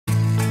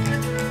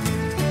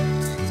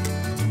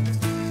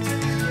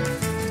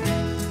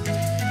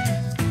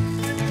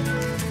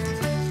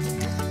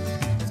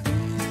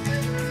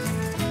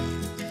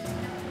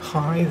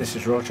Hi, this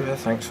is Roger,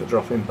 thanks for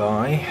dropping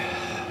by.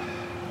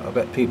 I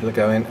bet people are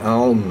going,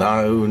 oh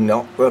no,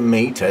 not the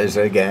meters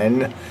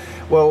again.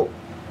 Well,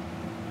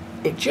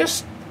 it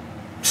just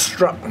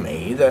struck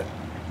me that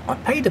I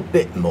paid a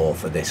bit more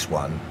for this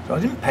one. So I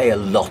didn't pay a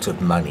lot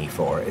of money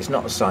for it, it's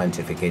not a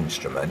scientific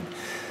instrument,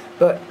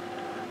 but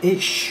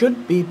it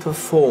should be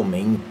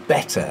performing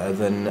better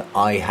than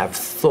I have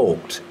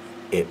thought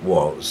it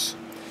was.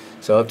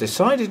 So I've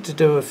decided to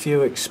do a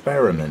few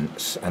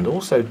experiments and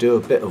also do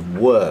a bit of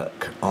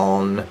work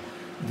on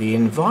the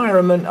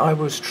environment I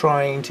was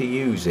trying to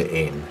use it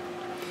in.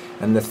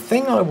 And the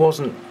thing I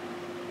wasn't,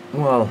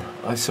 well,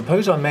 I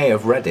suppose I may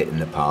have read it in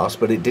the past,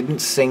 but it didn't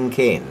sink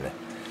in.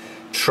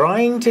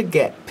 Trying to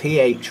get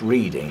pH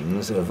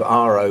readings of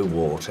RO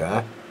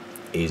water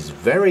is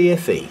very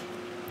iffy.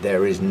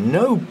 There is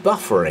no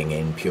buffering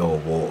in pure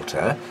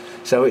water,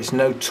 so it's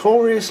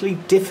notoriously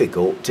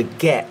difficult to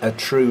get a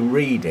true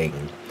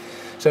reading.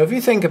 So if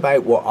you think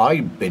about what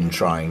I've been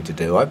trying to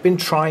do, I've been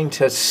trying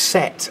to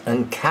set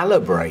and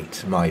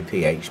calibrate my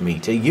pH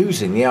meter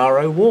using the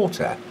RO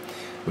water,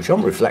 which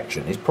on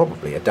reflection is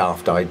probably a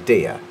daft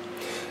idea.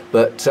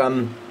 But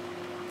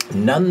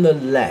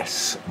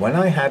nonetheless, when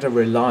I had a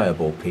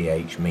reliable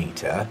pH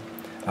meter,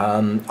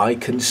 I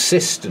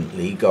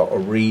consistently got a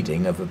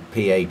reading of a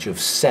pH of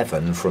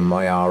 7 from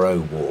my RO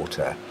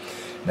water.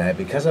 Now,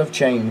 because I've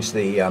changed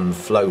the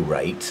flow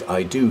rate,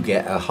 I do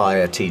get a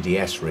higher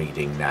TDS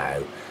reading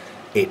now.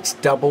 It's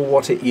double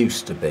what it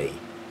used to be,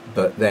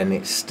 but then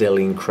it's still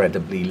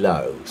incredibly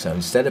low. So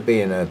instead of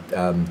being a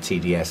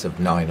TDS of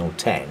 9 or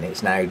 10,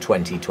 it's now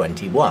 20,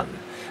 21.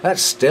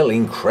 That's still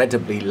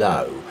incredibly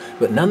low,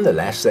 but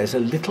nonetheless there's a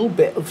little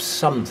bit of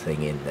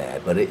something in there,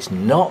 but it's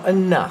not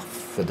enough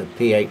for the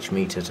pH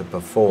meter to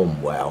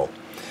perform well.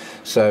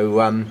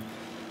 So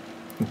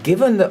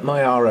given that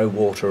my RO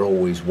water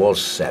always was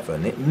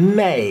 7, it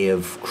may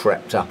have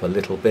crept up a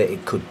little bit.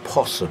 It could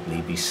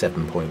possibly be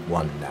 7.1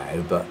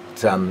 now, but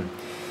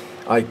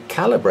I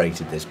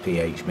calibrated this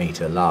pH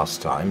meter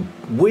last time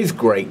with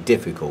great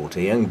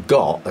difficulty and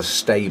got a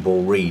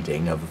stable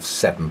reading of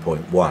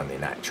 7.1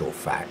 in actual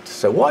fact.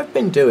 So what I've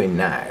been doing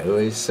now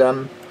is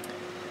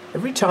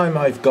every time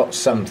I've got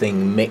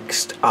something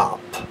mixed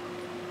up,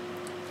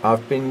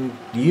 I've been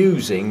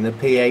using the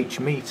pH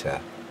meter.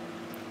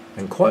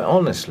 And quite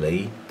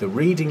honestly, the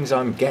readings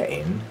I'm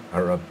getting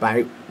are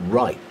about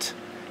right.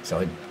 So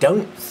I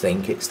don't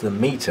think it's the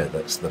meter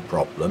that's the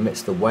problem,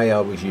 it's the way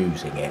I was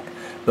using it.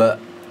 But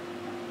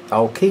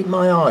I'll keep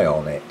my eye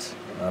on it.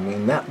 I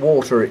mean, that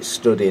water it's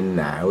stood in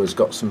now has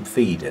got some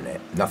feed in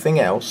it. Nothing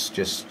else,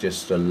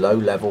 just a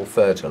low-level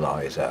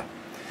fertiliser.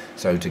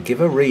 So to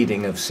give a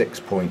reading of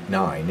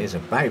 6.9 is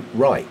about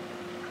right,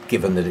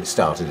 given that it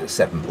started at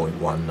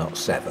 7.1, not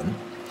 7.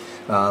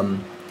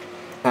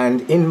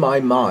 And in my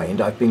mind,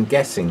 I've been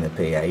guessing the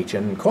pH,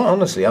 and quite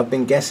honestly, I've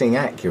been guessing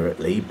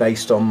accurately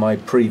based on my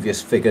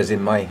previous figures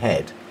in my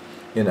head.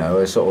 You know,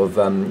 a sort of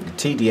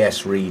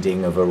TDS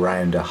reading of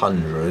around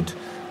 100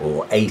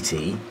 or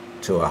 80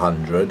 to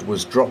 100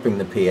 was dropping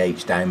the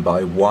pH down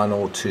by 1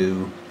 or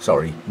 2,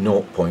 sorry,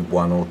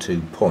 0.1 or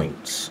 2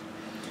 points.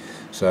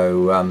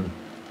 So,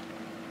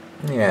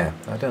 yeah,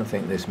 I don't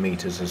think this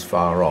meter's as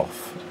far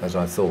off as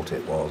I thought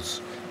it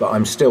was. But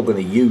I'm still going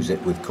to use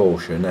it with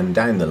caution, and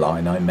down the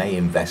line I may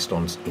invest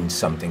in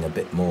something a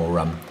bit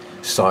more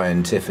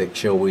scientific,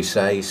 shall we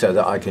say, so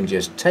that I can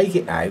just take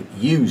it out,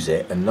 use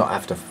it, and not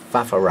have to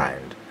faff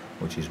around,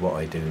 which is what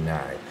I do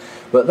now.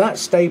 But that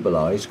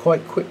stabilised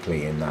quite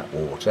quickly in that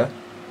water,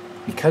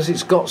 because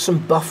it's got some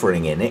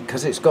buffering in it,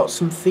 because it's got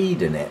some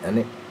feed in it,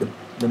 and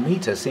the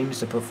meter seems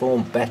to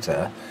perform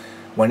better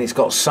when it's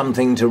got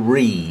something to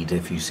read,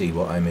 if you see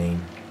what I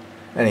mean.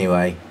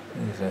 Anyway,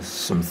 these are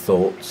some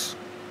thoughts.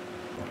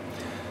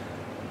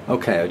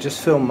 Okay, I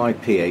just filmed my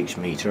pH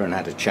meter and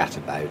had a chat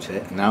about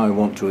it. Now I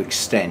want to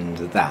extend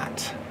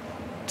that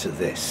to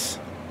this.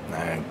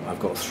 Now, I've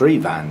got 3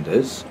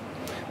 Vandas.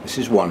 This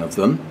is one of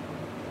them.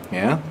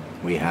 Yeah,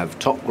 we have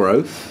top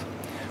growth.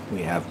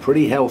 We have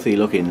pretty healthy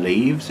looking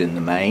leaves in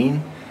the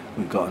main.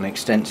 We've got an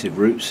extensive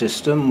root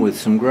system with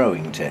some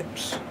growing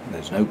tips.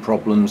 There's no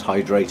problems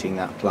hydrating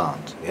that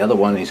plant. The other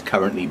one is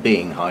currently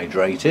being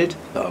hydrated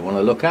that I want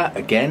to look at.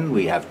 Again,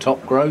 we have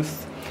top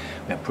growth.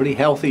 We have pretty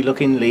healthy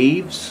looking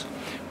leaves.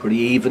 Pretty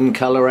even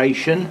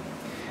coloration,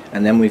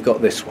 and then we've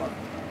got this one.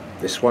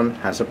 This one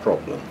has a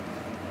problem.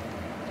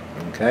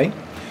 Okay,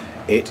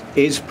 it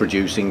is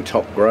producing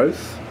top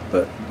growth,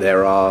 but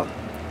there's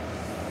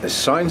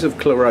signs of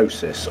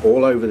chlorosis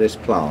all over this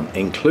plant,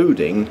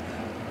 including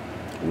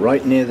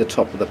right near the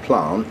top of the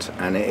plant,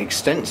 and it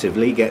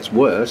extensively gets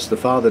worse the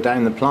farther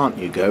down the plant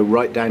you go,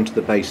 right down to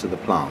the base of the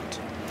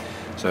plant.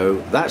 So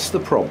that's the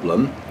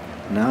problem.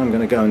 Now I'm going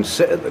to go and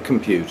sit at the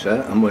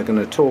computer and we're going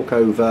to talk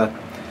over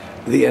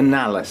the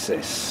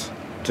analysis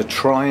to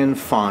try and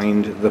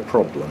find the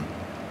problem,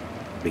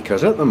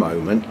 because at the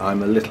moment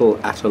I'm a little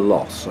at a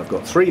loss. I've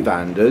got 3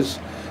 Vandas,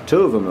 2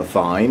 of them are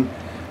fine,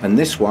 and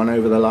this one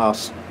over the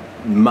last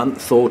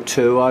month or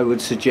 2 I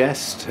would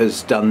suggest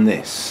has done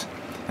this,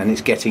 and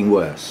it's getting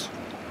worse.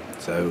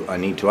 So I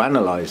need to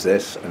analyse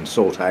this and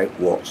sort out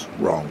what's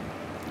wrong,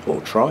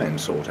 or try and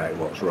sort out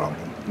what's wrong.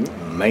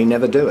 May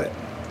never do it.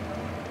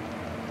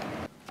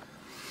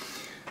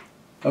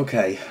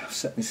 Okay, I've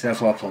set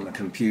myself up on the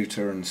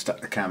computer and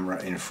stuck the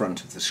camera in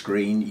front of the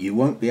screen. You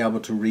won't be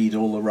able to read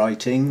all the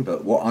writing,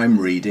 but what I'm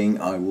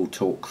reading I will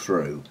talk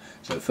through.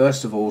 So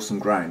first of all, some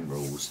ground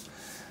rules.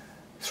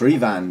 3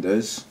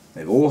 Vandas,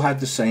 they've all had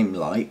the same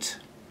light,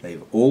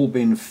 they've all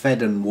been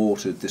fed and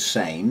watered the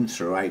same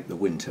throughout the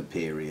winter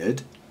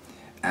period,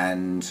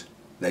 and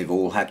they've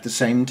all had the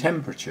same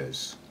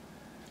temperatures.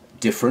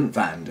 Different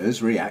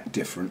Vandas react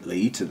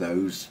differently to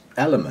those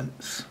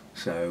elements.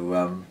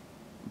 So,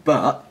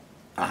 but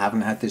I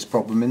haven't had this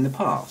problem in the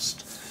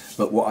past.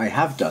 But what I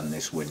have done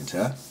this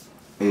winter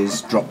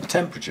is drop the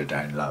temperature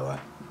down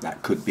lower.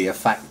 That could be a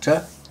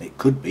factor, it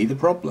could be the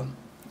problem,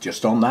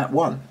 just on that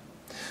one.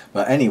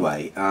 But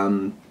anyway,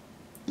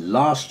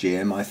 last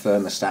year my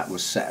thermostat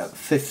was set at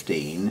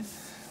 15,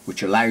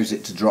 which allows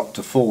it to drop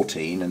to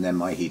 14, and then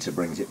my heater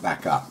brings it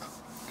back up.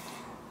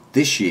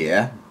 This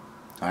year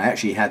I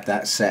actually had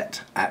that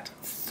set at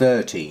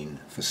 13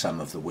 for some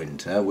of the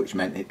winter, which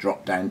meant it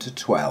dropped down to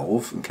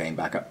 12 and came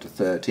back up to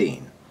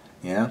 13.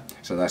 Yeah,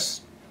 so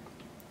that's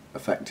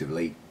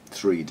effectively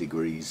 3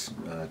 degrees,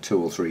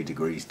 2 or 3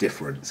 degrees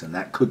difference, and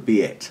that could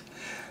be it.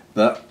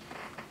 But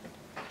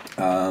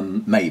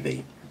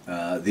maybe.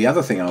 The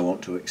other thing I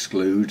want to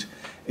exclude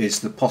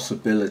is the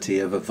possibility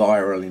of a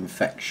viral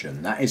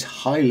infection. That is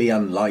highly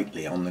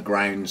unlikely on the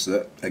grounds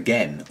that,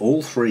 again,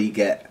 all 3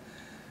 get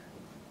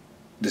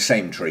the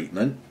same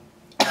treatment.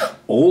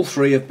 All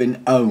 3 have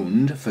been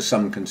owned for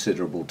some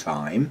considerable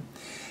time,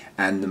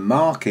 and the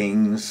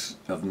markings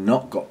have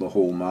not got the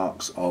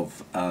hallmarks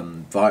of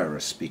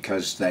virus,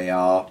 because they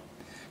are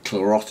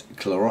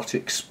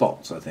chlorotic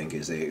spots, I think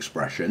is the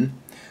expression,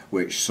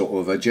 which sort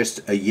of are just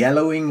a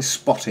yellowing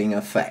spotting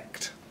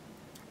effect,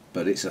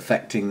 but it's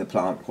affecting the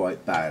plant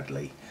quite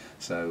badly.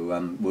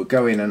 So we'll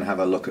go in and have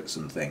a look at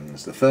some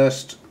things. The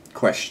first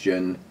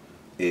question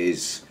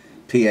is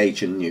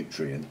pH and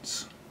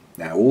nutrients.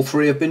 Now all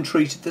 3 have been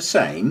treated the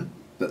same,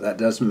 but that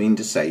doesn't mean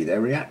to say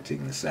they're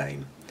reacting the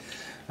same.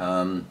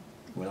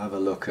 We'll have a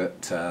look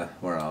at,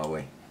 where are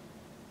we?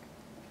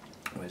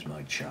 Where's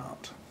my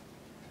chart?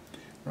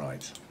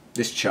 Right,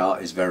 this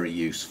chart is very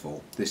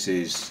useful. This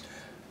is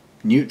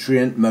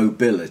nutrient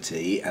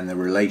mobility and the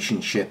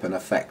relationship and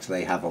effect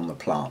they have on the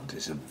plant.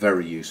 It's a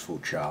very useful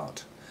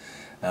chart.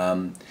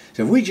 So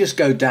if we just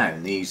go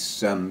down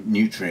these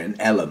nutrient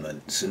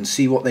elements and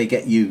see what they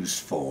get used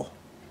for,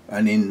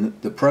 and in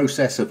the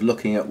process of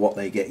looking at what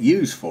they get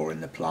used for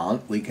in the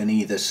plant, we can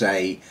either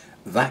say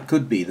that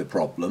could be the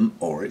problem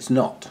or it's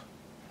not.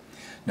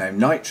 Now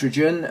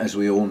nitrogen, as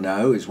we all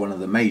know, is one of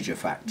the major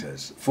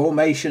factors.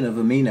 Formation of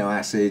amino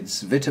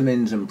acids,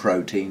 vitamins and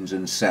proteins,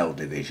 and cell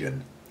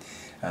division.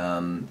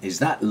 Is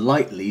that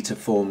likely to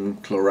form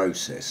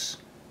chlorosis?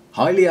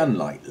 Highly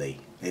unlikely.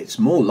 It's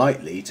more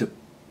likely to,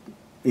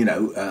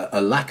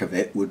 a lack of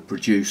it would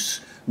produce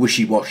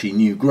wishy-washy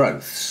new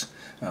growths.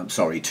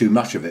 Too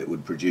much of it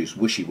would produce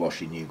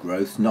wishy-washy new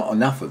growth, not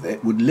enough of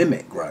it would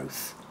limit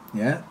growth.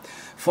 Yeah?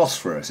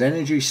 Phosphorus,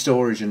 energy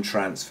storage and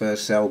transfer,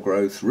 cell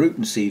growth, root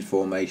and seed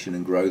formation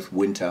and growth,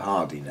 winter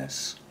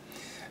hardiness.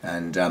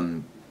 And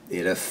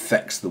it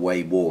affects the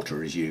way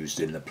water is used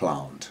in the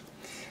plant.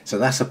 So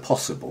that's a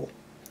possible.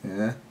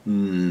 Yeah?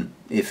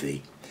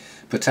 Iffy.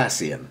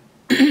 Potassium.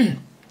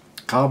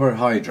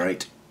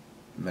 Carbohydrate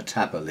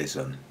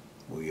metabolism.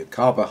 Well, your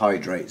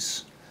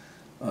carbohydrates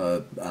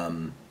I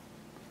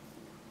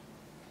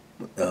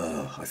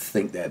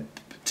think they're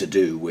to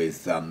do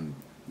with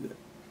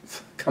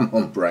come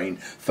on brain,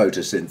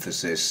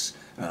 photosynthesis.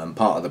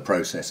 Part of the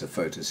process of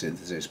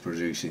photosynthesis,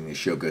 producing the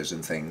sugars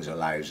and things,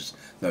 allows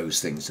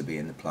those things to be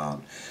in the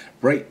plant.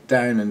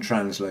 Breakdown and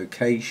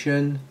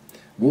translocation,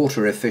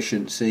 water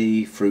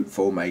efficiency, fruit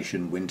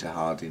formation, winter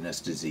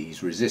hardiness,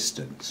 disease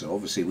resistance. So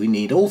obviously we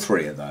need all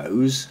 3 of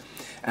those,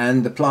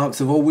 and the plants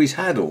have always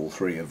had all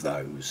 3 of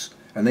those,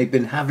 and they've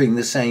been having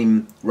the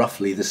same,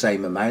 roughly the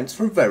same amounts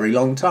for a very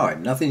long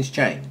time. Nothing's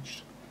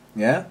changed.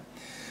 Yeah?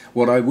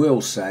 What I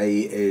will say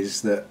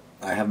is that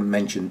I haven't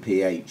mentioned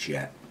pH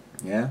yet.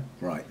 Yeah?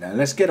 Right, now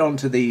let's get on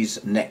to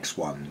these next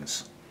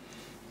ones.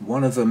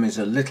 One of them is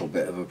a little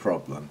bit of a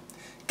problem.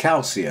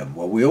 Calcium.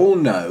 Well, we all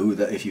know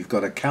that if you've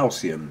got a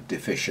calcium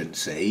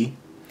deficiency,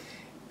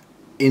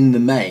 in the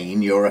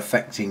main you're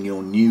affecting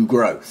your new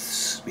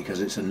growths,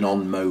 because it's a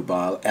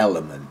non-mobile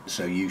element.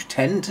 So you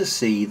tend to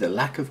see the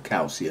lack of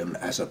calcium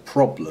as a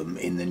problem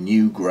in the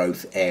new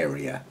growth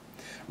area,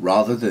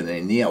 rather than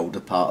in the older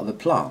part of the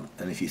plant.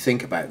 And if you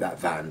think about that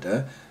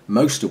Vanda,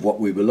 most of what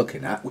we were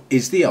looking at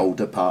is the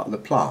older part of the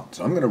plant.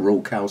 So I'm going to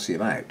rule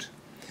calcium out.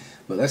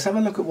 But let's have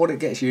a look at what it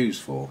gets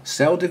used for.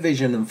 Cell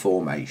division and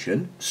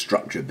formation,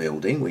 structure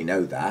building, we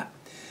know that.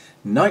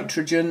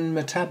 Nitrogen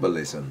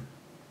metabolism.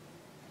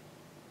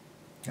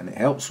 And it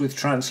helps with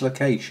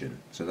translocation,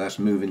 so that's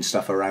moving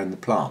stuff around the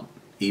plant,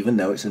 even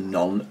though it's a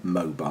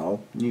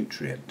non-mobile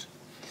nutrient.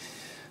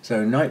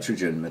 So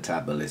nitrogen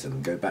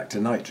metabolism, go back to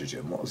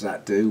nitrogen. What does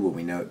that do? Well,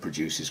 we know it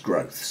produces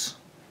growths.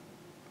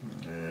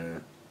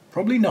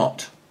 Probably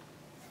not.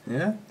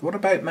 Yeah. What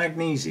about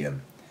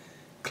magnesium?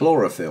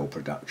 Chlorophyll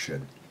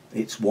production.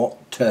 It's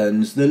what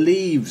turns the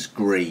leaves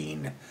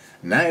green.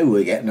 Now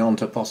we're getting on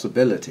to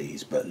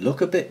possibilities, but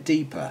look a bit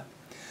deeper.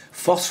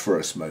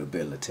 Phosphorus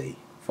mobility.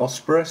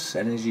 Phosphorus,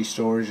 energy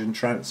storage and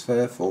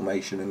transfer,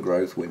 formation and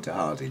growth, winter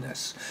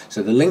hardiness.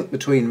 So the link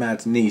between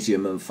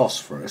magnesium and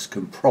phosphorus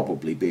can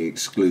probably be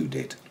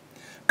excluded.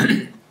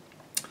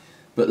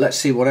 But let's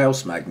see what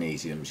else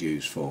magnesium's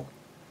used for.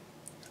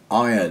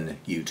 Iron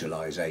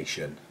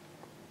utilisation.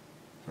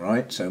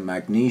 Right, so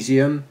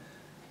magnesium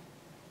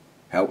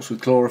helps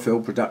with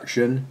chlorophyll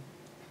production,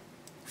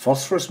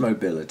 phosphorus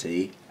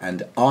mobility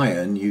and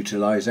iron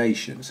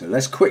utilisation. So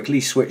let's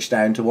quickly switch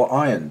down to what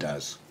iron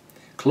does.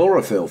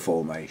 Chlorophyll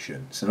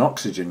formation, it's an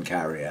oxygen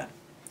carrier,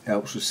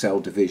 helps with cell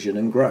division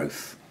and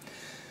growth.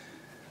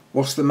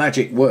 What's the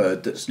magic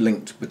word that's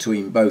linked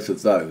between both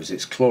of those?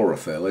 It's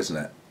chlorophyll, isn't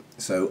it?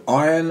 So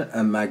iron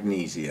and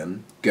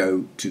magnesium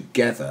go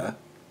together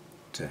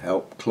to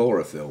help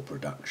chlorophyll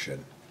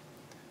production.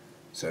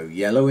 So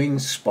yellowing,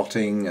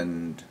 spotting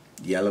and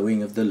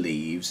yellowing of the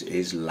leaves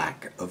is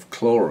lack of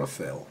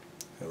chlorophyll.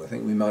 So I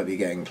think we might be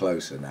getting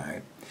closer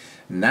now.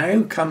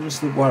 Now comes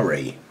the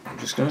worry. I'm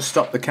just going to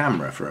stop the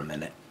camera for a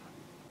minute.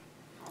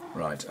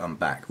 Right, I'm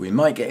back. We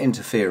might get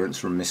interference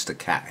from Mr.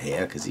 Cat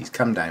here because he's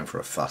come down for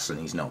a fuss and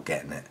he's not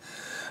getting it.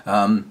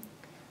 Out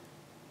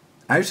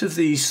of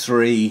these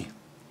three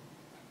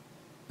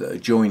that are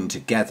joined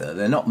together,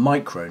 they're not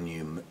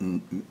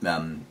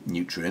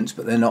micronutrients,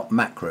 but they're not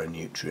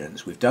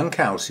macronutrients. We've done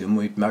calcium,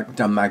 we've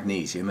done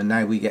magnesium, and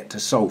now we get to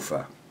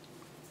sulfur.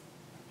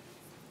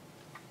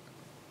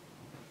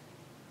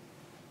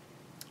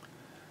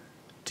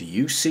 Do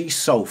you see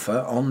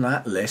sulfur on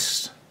that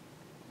list?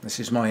 This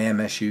is my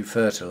MSU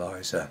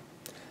fertiliser.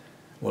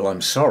 Well,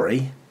 I'm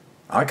sorry,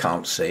 I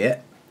can't see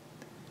it.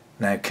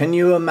 Now, can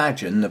you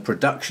imagine the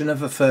production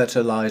of a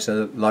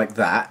fertiliser like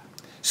that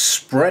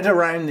spread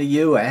around the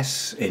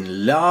US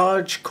in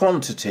large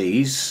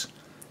quantities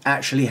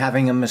actually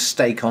having a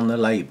mistake on the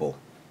label?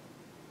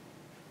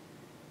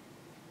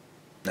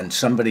 And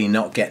somebody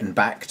not getting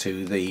back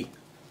to the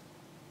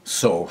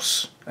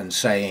source and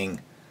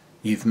saying,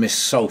 you've missed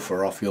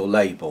sulfur off your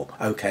label.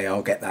 Okay,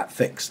 I'll get that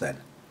fixed then.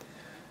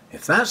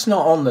 If that's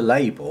not on the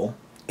label,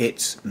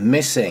 it's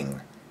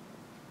missing.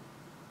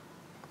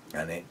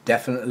 And it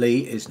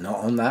definitely is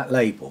not on that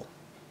label.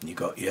 You've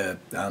got your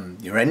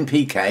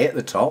NPK at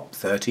the top,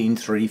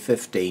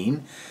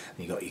 13,315.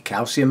 You've got your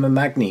calcium and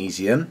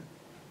magnesium,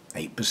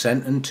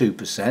 8% and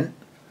 2%.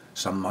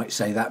 Some might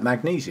say that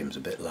magnesium's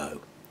a bit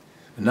low.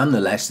 But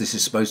nonetheless, this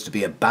is supposed to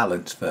be a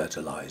balanced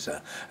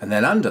fertiliser. And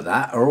then under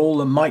that are all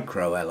the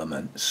micro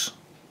elements.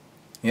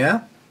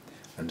 Yeah?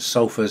 And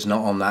sulphur's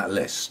not on that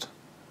list.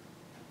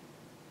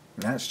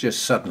 And that's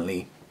just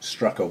suddenly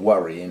struck a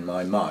worry in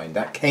my mind.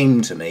 That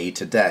came to me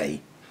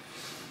today.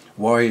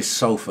 Why is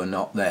sulphur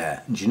not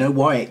there? And do you know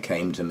why it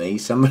came to me?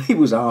 Somebody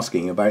was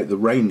asking about the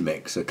rain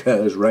mix, a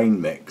Kerr's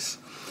rain mix.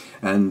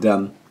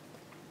 And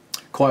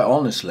quite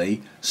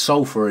honestly,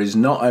 sulphur is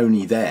not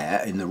only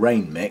there in the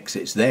rain mix,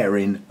 it's there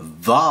in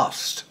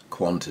vast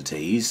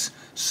quantities,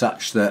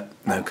 such that...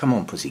 No, come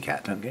on,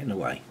 pussycat, don't get in the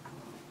way.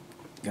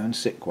 Go and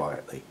sit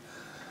quietly.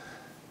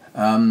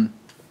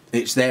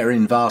 It's there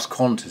in vast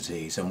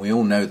quantities, and we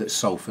all know that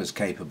sulphur is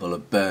capable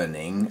of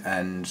burning,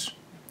 and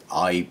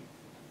I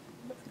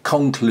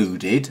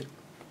concluded,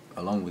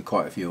 along with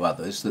quite a few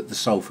others, that the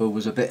sulphur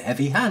was a bit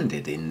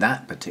heavy-handed in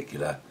that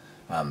particular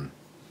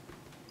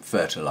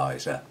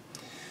fertiliser.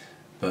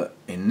 But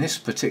in this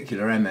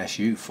particular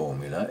MSU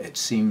formula, it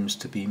seems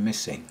to be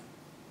missing.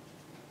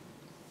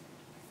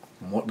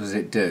 And what does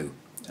it do?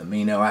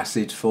 Amino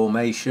acid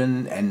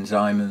formation,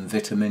 enzyme and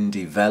vitamin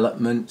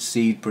development,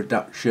 seed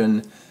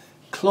production,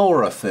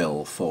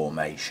 chlorophyll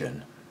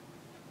formation.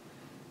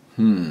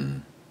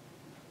 Now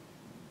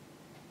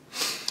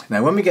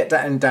when we get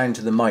down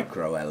to the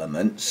micro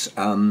elements,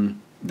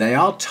 they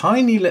are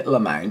tiny little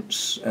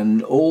amounts,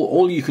 and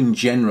all you can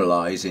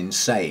generalise in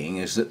saying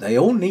is that they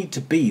all need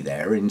to be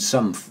there in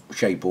some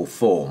shape or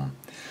form.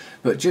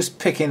 But just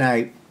picking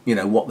out, you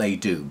know, what they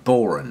do.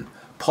 Boron,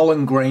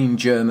 pollen grain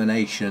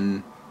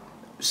germination,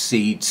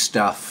 seed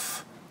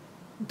stuff,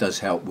 does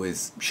help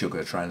with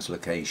sugar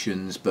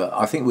translocations, but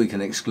I think we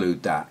can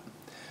exclude that.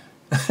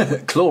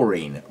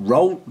 Chlorine,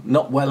 role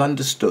not well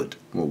understood.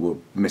 Well,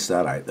 we'll miss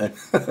that out then.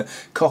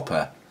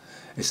 Copper,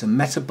 it's a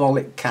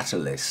metabolic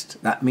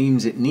catalyst. That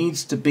means it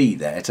needs to be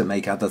there to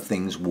make other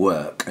things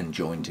work and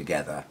join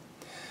together.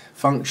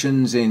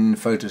 Functions in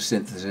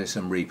photosynthesis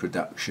and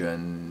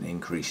reproduction,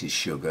 increases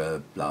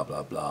sugar, blah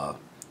blah blah.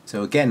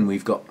 So again,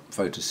 we've got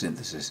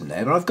photosynthesis in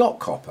there, but I've got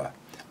copper.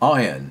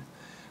 Iron,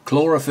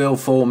 chlorophyll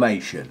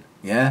formation,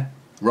 yeah,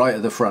 right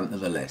at the front of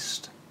the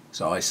list.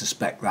 So I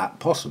suspect that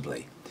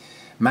possibly.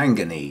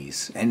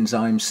 Manganese,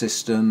 enzyme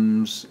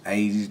systems,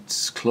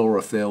 aids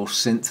chlorophyll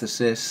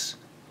synthesis,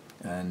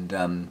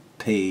 and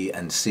P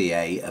and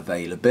Ca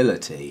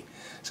availability.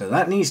 So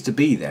that needs to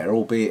be there,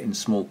 albeit in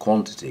small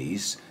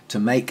quantities, to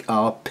make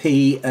our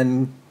P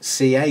and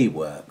Ca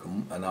work.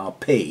 And our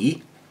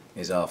P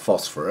is our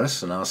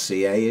phosphorus and our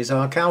Ca is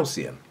our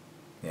calcium.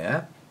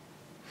 Yeah?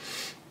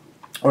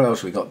 What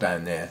else we got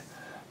down there?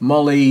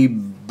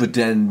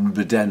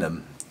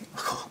 Molybdenum.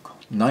 Oh,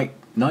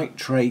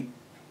 nitrate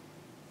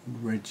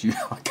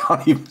I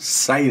can't even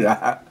say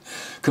that.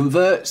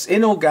 Converts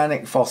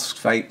inorganic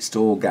phosphates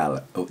to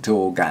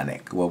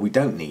organic. Well, we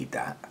don't need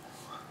that.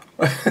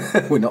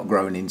 We're not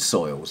growing in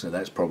soil, so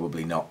that's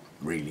probably not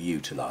really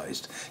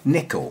utilised.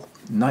 Nickel,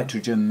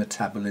 nitrogen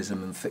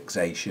metabolism and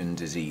fixation,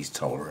 disease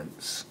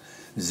tolerance.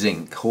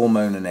 Zinc,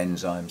 hormone and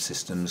enzyme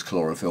systems,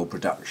 chlorophyll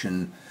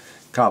production,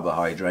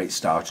 carbohydrate,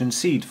 starch and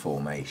seed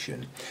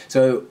formation.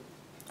 So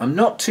I'm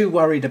not too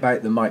worried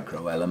about the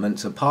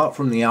microelements apart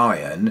from the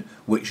iron,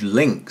 which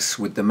links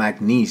with the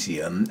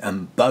magnesium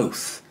and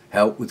both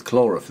help with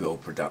chlorophyll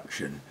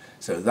production.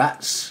 So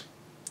that's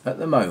at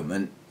the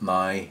moment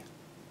my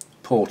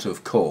port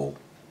of call.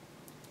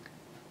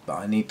 But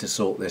I need to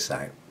sort this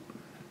out.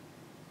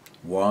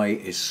 Why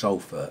is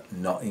sulphur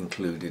not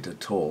included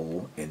at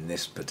all in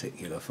this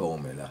particular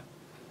formula?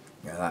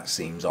 Now that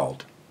seems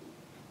odd.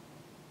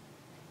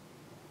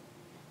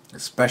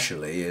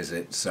 Especially as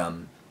it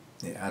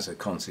has a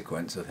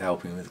consequence of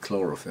helping with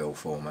chlorophyll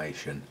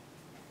formation.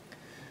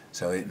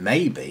 So it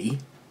may be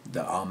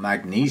that our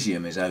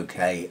magnesium is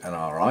okay and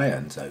our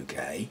iron's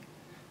okay,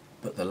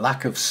 but the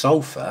lack of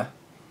sulphur,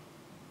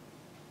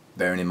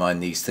 bearing in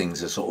mind these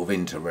things are sort of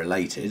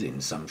interrelated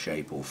in some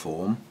shape or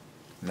form,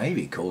 may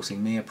be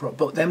causing me a problem.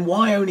 But then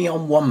why only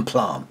on one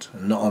plant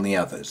and not on the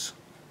others?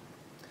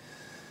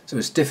 So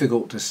it's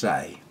difficult to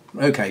say.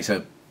 Okay,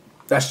 so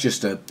that's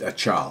just a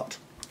chart.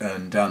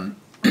 And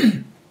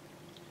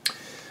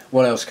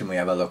what else can we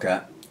have a look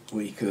at?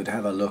 We could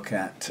have a look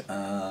at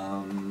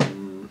oh,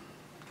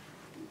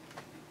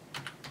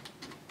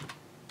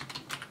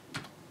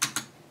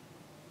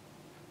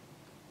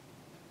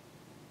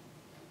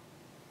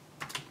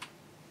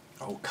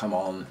 come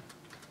on.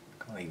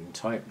 Can't even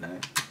type now.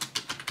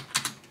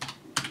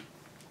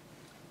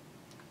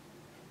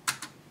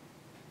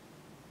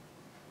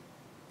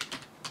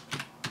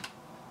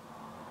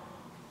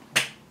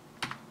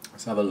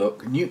 Let's have a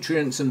look.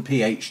 Nutrients and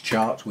pH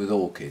chart with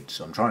orchids.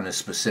 I'm trying to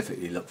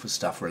specifically look for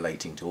stuff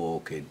relating to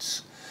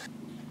orchids.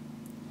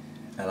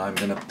 And I'm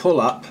going to pull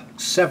up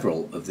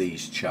several of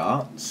these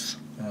charts.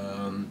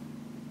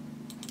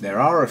 There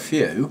are a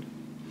few.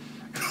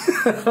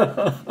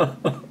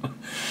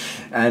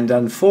 And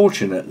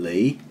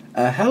unfortunately,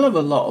 a hell of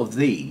a lot of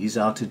these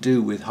are to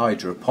do with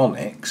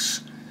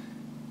hydroponics,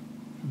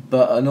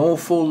 but an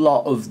awful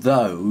lot of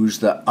those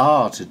that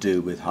are to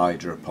do with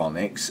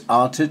hydroponics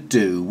are to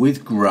do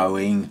with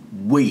growing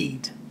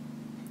weed.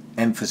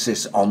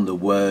 Emphasis on the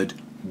word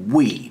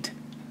weed.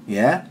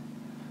 Yeah?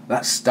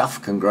 That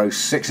stuff can grow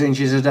 6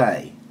 inches a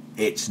day.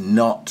 It's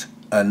not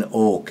an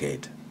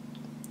orchid.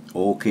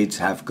 Orchids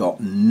have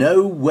got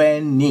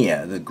nowhere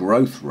near the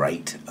growth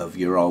rate of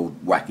your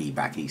old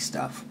wacky-backy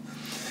stuff.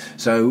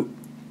 So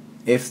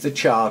if the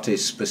chart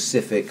is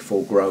specific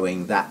for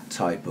growing that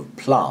type of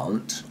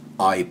plant,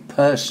 I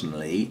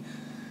personally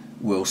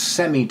will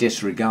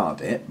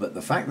semi-disregard it, but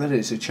the fact that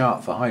it's a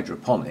chart for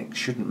hydroponics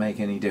shouldn't make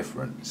any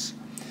difference.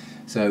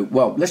 So,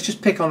 well, let's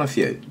just pick on a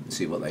few and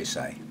see what they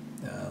say.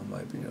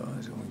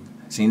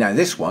 See, now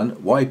this one,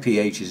 why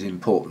pH is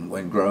important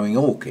when growing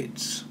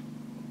orchids.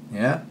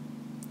 Yeah?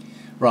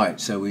 Right,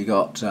 so we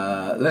got,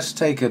 let's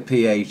take a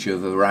pH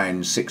of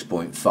around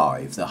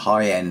 6.5, the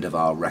high end of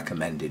our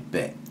recommended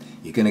bit.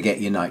 You're going to get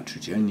your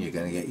nitrogen, you're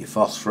going to get your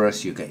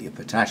phosphorus, you get your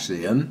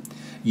potassium.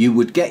 You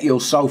would get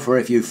your sulphur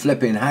if you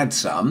flipping had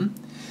some.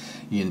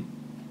 Your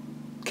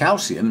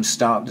calcium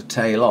start to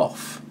tail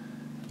off.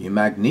 Your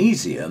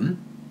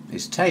magnesium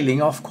is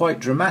tailing off quite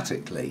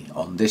dramatically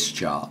on this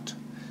chart.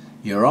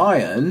 Your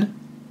iron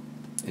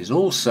is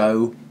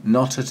also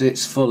not at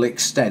its full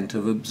extent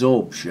of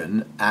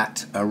absorption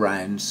at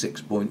around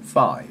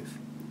 6.5.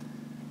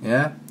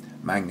 Yeah?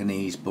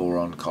 Manganese,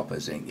 boron, copper,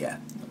 zinc, yeah.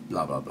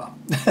 Blah, blah, blah.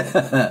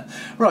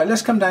 Right,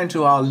 let's come down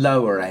to our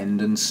lower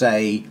end and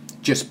say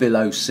just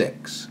below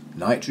 6.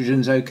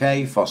 Nitrogen's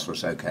okay,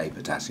 phosphorus okay,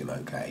 potassium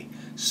okay.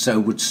 So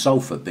would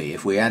sulphur be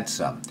if we had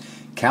some.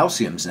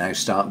 Calcium's now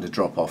starting to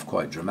drop off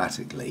quite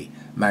dramatically.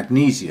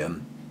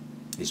 Magnesium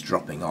is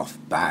dropping off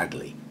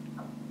badly.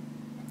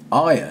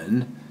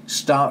 Iron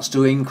starts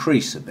to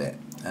increase a bit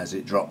as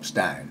it drops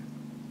down.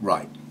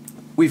 Right,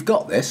 we've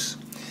got this.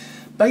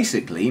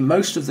 Basically,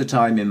 most of the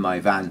time in my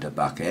Vandas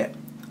bucket,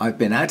 I've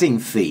been adding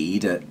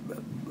feed at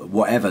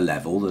whatever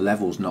level, the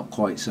level's not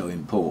quite so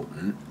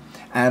important,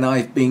 and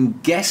I've been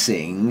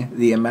guessing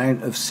the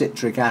amount of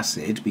citric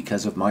acid,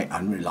 because of my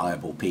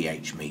unreliable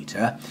pH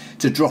meter,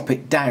 to drop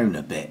it down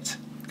a bit.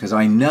 Because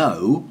I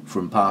know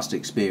from past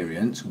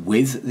experience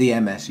with the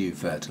MSU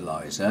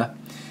fertiliser,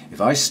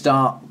 if I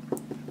start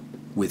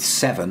with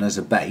 7 as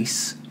a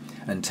base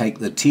and take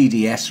the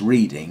TDS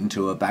reading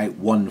to about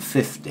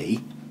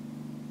 150,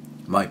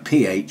 my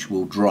pH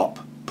will drop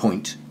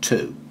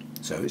 0.2.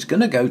 So it's going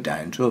to go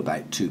down to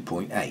about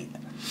 2.8.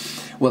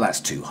 Well,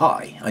 that's too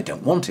high. I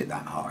don't want it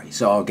that high.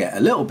 So I'll get a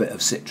little bit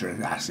of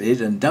citric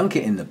acid and dunk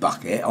it in the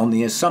bucket on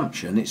the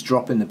assumption it's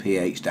dropping the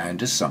pH down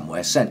to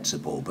somewhere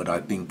sensible, but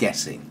I've been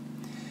guessing.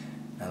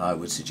 And I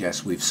would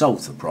suggest we've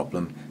solved the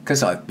problem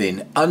because I've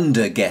been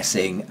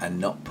under-guessing and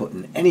not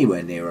putting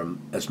anywhere near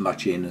as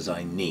much in as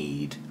I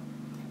need.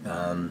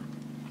 I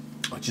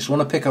just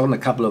want to pick on a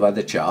couple of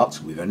other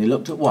charts. We've only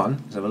looked at one.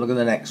 Let's have a look at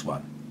the next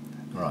one.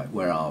 Right,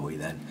 where are we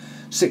then?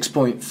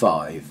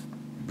 6.5.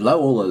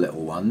 Below all the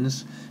little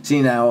ones. See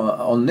now,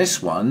 on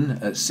this one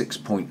at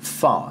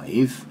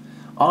 6.5,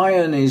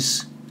 iron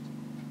is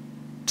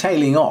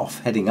tailing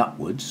off, heading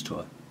upwards to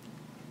a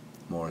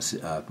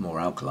more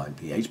alkaline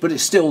pH, but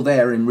it's still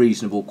there in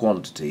reasonable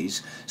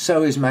quantities.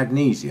 So is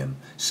magnesium,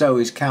 so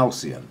is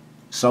calcium.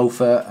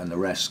 Sulfur and the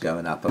rest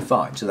going up are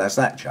fine. So that's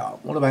that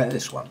chart. What about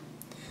this one?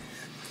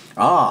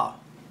 Now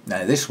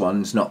this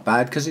one's not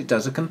bad because it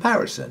does a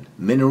comparison.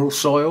 Mineral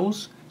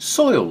soils,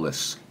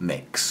 soilless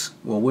mix.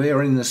 Well,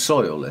 we're in the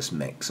soilless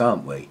mix,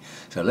 aren't we?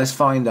 So let's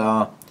find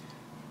our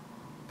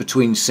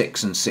between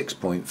 6 and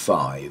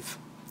 6.5.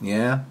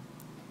 Yeah?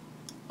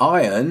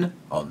 Iron,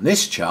 on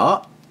this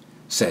chart,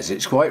 says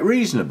it's quite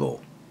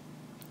reasonable.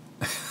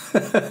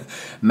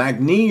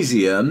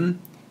 Magnesium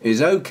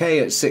is okay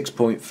at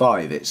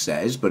 6.5, it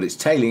says, but it's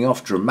tailing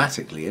off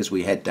dramatically as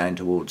we head down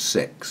towards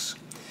 6.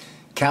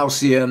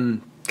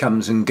 Calcium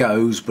comes and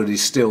goes, but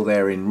is still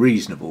there in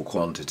reasonable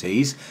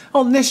quantities.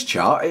 On this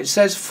chart it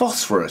says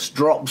phosphorus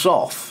drops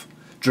off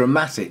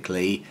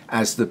dramatically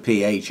as the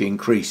pH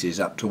increases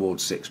up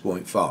towards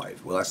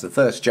 6.5. Well, that's the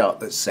first chart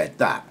that said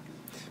that.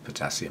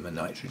 Potassium and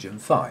nitrogen,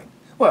 fine.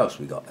 What else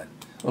we got then?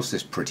 What's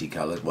this pretty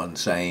coloured one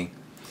saying?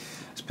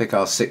 Let's pick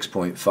our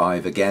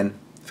 6.5 again.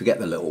 Forget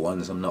the little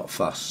ones, I'm not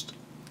fussed.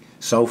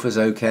 Sulphur's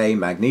okay,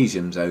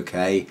 magnesium's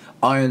okay,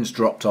 iron's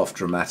dropped off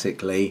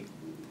dramatically,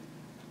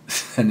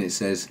 and it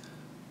says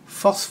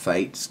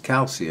phosphates,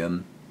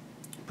 calcium,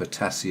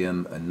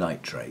 potassium and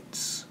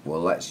nitrates.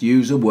 Well, let's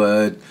use a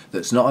word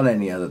that's not on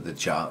any other of the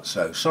charts,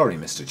 so sorry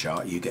Mr.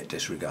 Chart, you get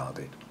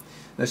disregarded.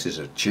 This is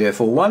a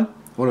cheerful one.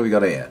 What have we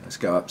got here? Let's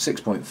go up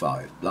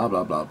 6.5, blah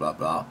blah blah blah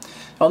blah.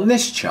 On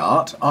this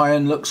chart,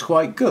 iron looks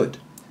quite good.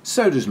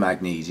 So does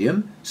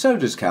magnesium, so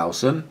does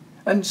calcium,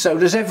 and so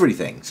does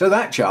everything. So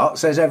that chart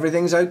says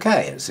everything's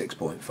okay at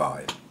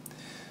 6.5.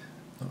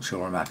 Not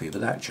sure I'm happy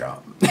with that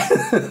chart.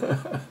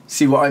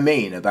 See what I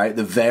mean about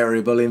the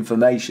variable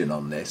information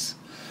on this?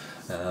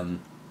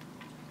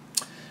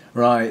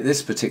 Right,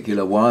 this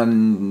particular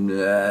one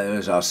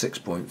is our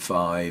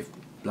 6.5,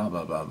 blah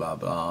blah blah blah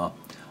blah.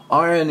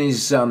 Iron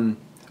is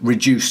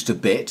reduced a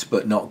bit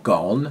but not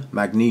gone.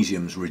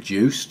 Magnesium's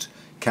reduced,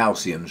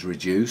 calcium's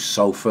reduced,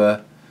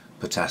 sulfur,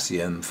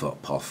 potassium,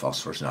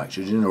 phosphorus,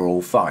 nitrogen are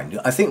all fine.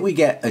 I think we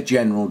get a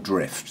general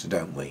drift,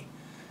 don't we?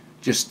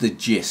 Just the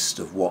gist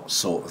of what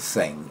sort of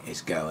thing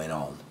is going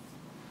on.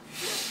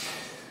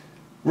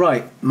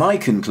 Right, my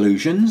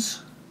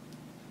conclusions.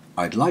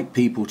 I'd like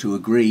people to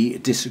agree,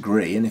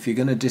 disagree, and if you're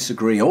going to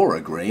disagree or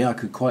agree, I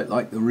could quite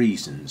like the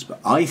reasons,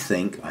 but I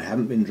think I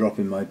haven't been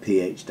dropping my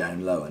pH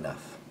down low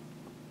enough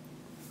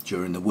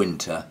during the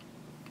winter.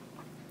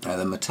 Now,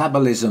 the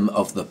metabolism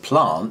of the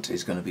plant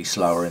is going to be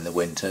slower in the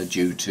winter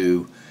due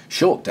to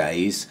short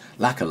days,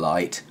 lack of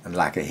light and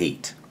lack of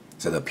heat.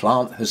 So the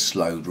plant has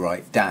slowed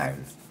right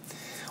down.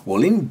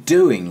 Well, in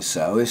doing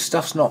so, if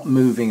stuff's not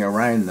moving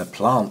around the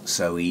plant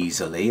so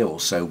easily or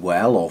so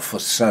well or for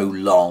so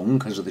long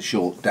because of the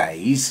short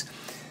days,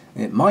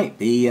 it might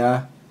be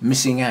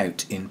missing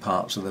out in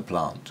parts of the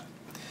plant.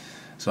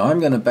 So I'm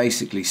going to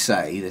basically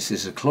say this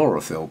is a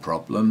chlorophyll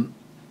problem,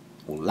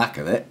 or lack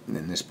of it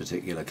in this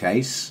particular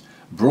case,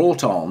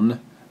 brought on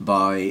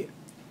by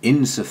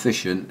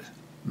insufficient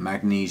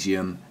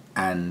magnesium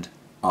and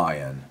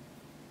iron.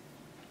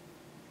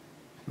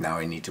 Now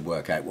I need to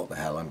work out what the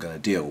hell I'm going to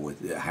deal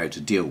with, how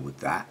to deal with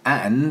that,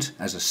 and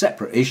as a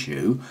separate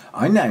issue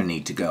I now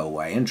need to go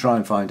away and try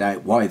and find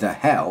out why the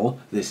hell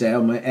this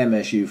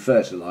MSU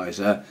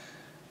fertiliser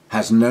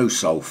has no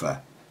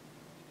sulphur,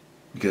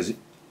 because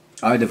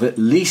I'd have at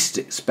least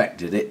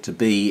expected it to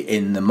be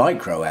in the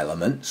micro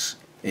elements.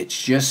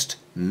 It's just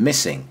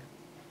missing.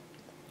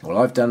 Well,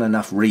 I've done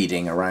enough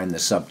reading around the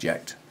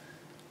subject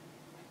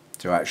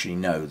to actually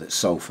know that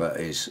sulphur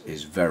is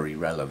very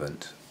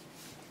relevant,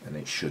 and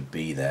it should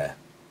be there.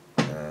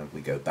 We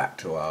go back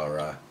to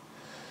our,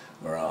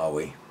 where are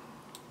we?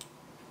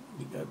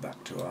 We go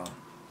back to our,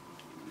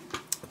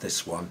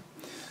 this one.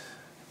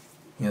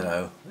 You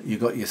know,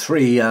 you've got your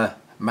three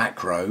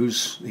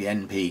macros, the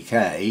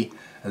NPK,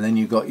 and then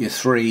you've got your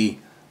three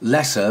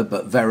lesser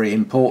but very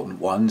important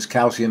ones,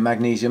 calcium,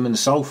 magnesium and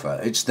sulphur.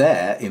 It's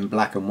there in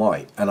black and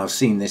white, and I've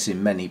seen this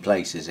in many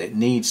places. It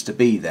needs to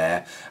be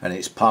there, and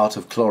it's part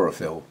of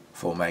chlorophyll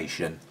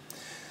formation.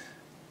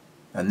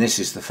 And this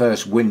is the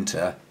first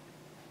winter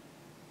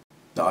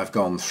that I've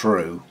gone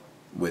through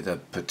with a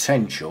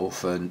potential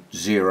for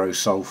zero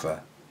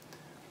sulphur.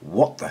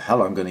 What the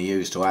hell I'm going to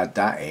use to add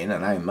that in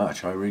and how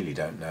much, I really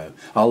don't know.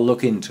 I'll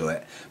look into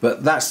it.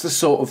 But that's the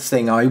sort of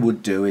thing I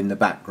would do in the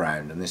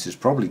background, and this has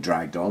probably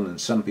dragged on,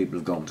 and some people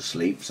have gone to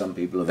sleep, some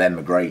people have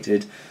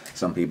emigrated,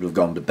 some people have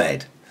gone to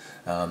bed.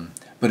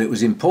 But it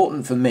was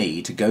important for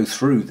me to go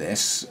through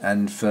this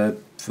and for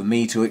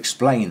me to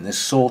explain the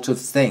sort of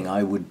thing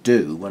I would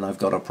do when I've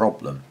got a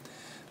problem.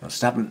 I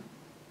haven't,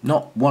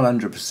 not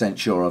 100%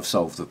 sure I've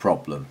solved the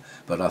problem,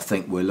 but I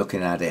think we're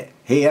looking at it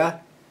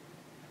here,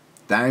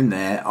 down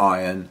there,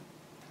 iron,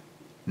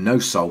 no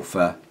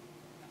sulphur,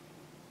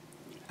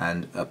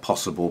 and a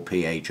possible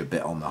pH a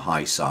bit on the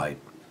high side.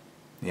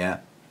 Yeah?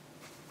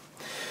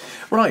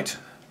 Right.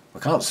 I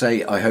can't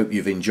say I hope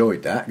you've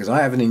enjoyed that, because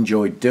I haven't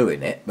enjoyed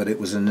doing it, but it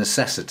was a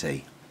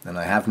necessity. And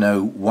I have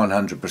no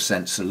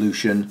 100%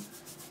 solution,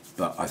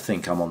 but I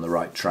think I'm on the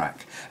right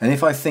track. And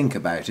if I think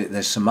about it,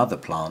 there's some other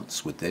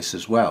plants with this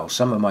as well.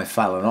 Some of my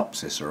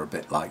Phalaenopsis are a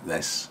bit like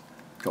this.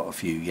 Got a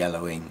few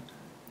yellowing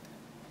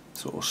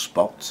sort of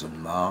spots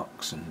and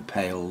marks and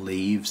pale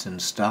leaves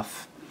and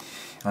stuff.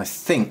 I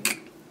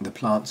think the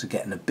plants are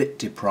getting a bit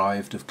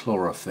deprived of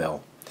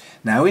chlorophyll.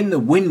 Now in the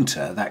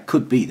winter that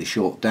could be the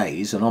short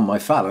days, and on my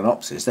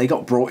Phalaenopsis they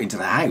got brought into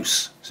the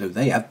house, so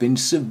they have been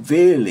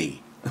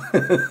severely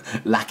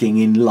lacking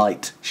in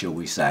light, shall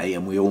we say,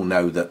 and we all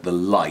know that the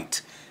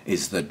light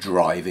is the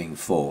driving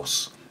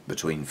force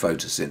between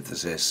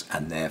photosynthesis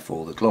and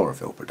therefore the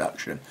chlorophyll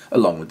production,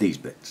 along with these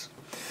bits.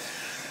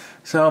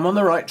 So I'm on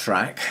the right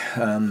track.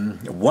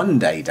 One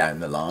day down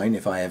the line,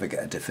 if I ever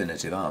get a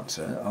definitive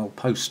answer, I'll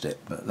post it,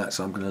 but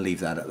I'm going to leave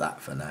that at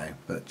that for now.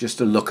 But just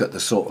to look at the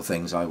sort of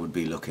things I would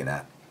be looking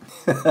at.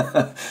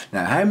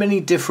 Now, how many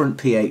different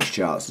pH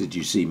charts did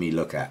you see me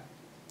look at?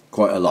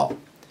 Quite a lot.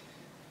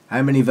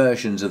 How many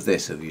versions of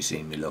this have you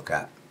seen me look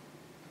at?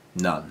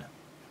 None.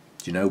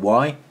 Do you know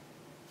why?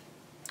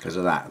 Because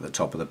of that at the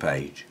top of the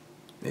page.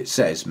 It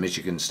says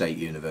Michigan State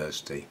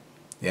University.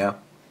 Yeah?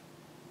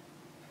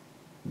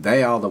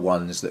 They are the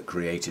ones that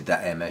created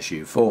that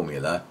MSU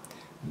formula.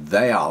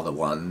 They are the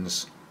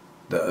ones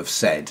that have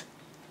said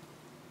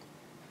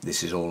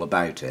this is all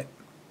about it.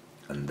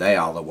 And they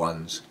are the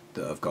ones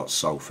that have got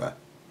sulphur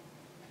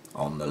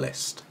on the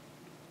list.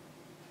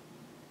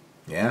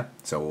 Yeah?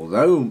 So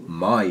although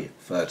my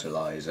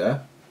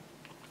fertiliser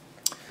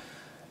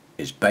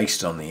is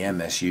based on the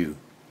MSU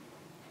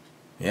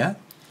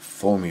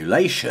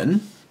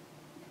formulation,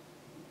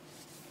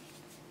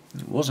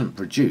 it wasn't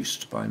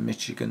produced by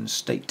Michigan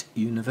State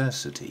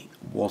University,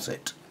 was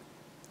it?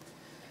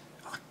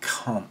 I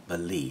can't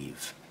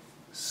believe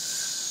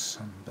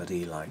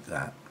somebody like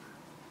that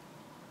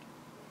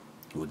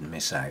would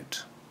miss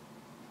out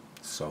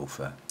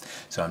sulphur.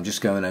 So I'm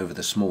just going over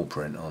the small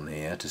print on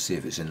here to see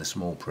if it's in the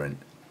small print.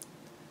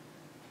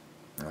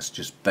 That's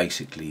just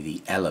basically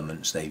the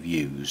elements they've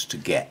used to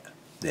get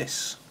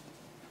this.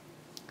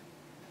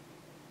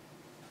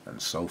 And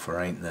sulphur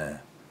ain't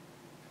there.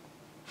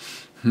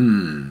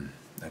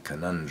 A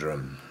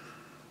conundrum.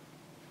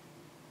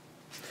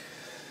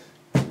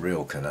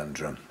 Real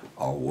conundrum.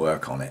 I'll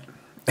work on it.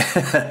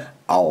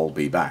 I'll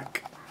be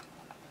back.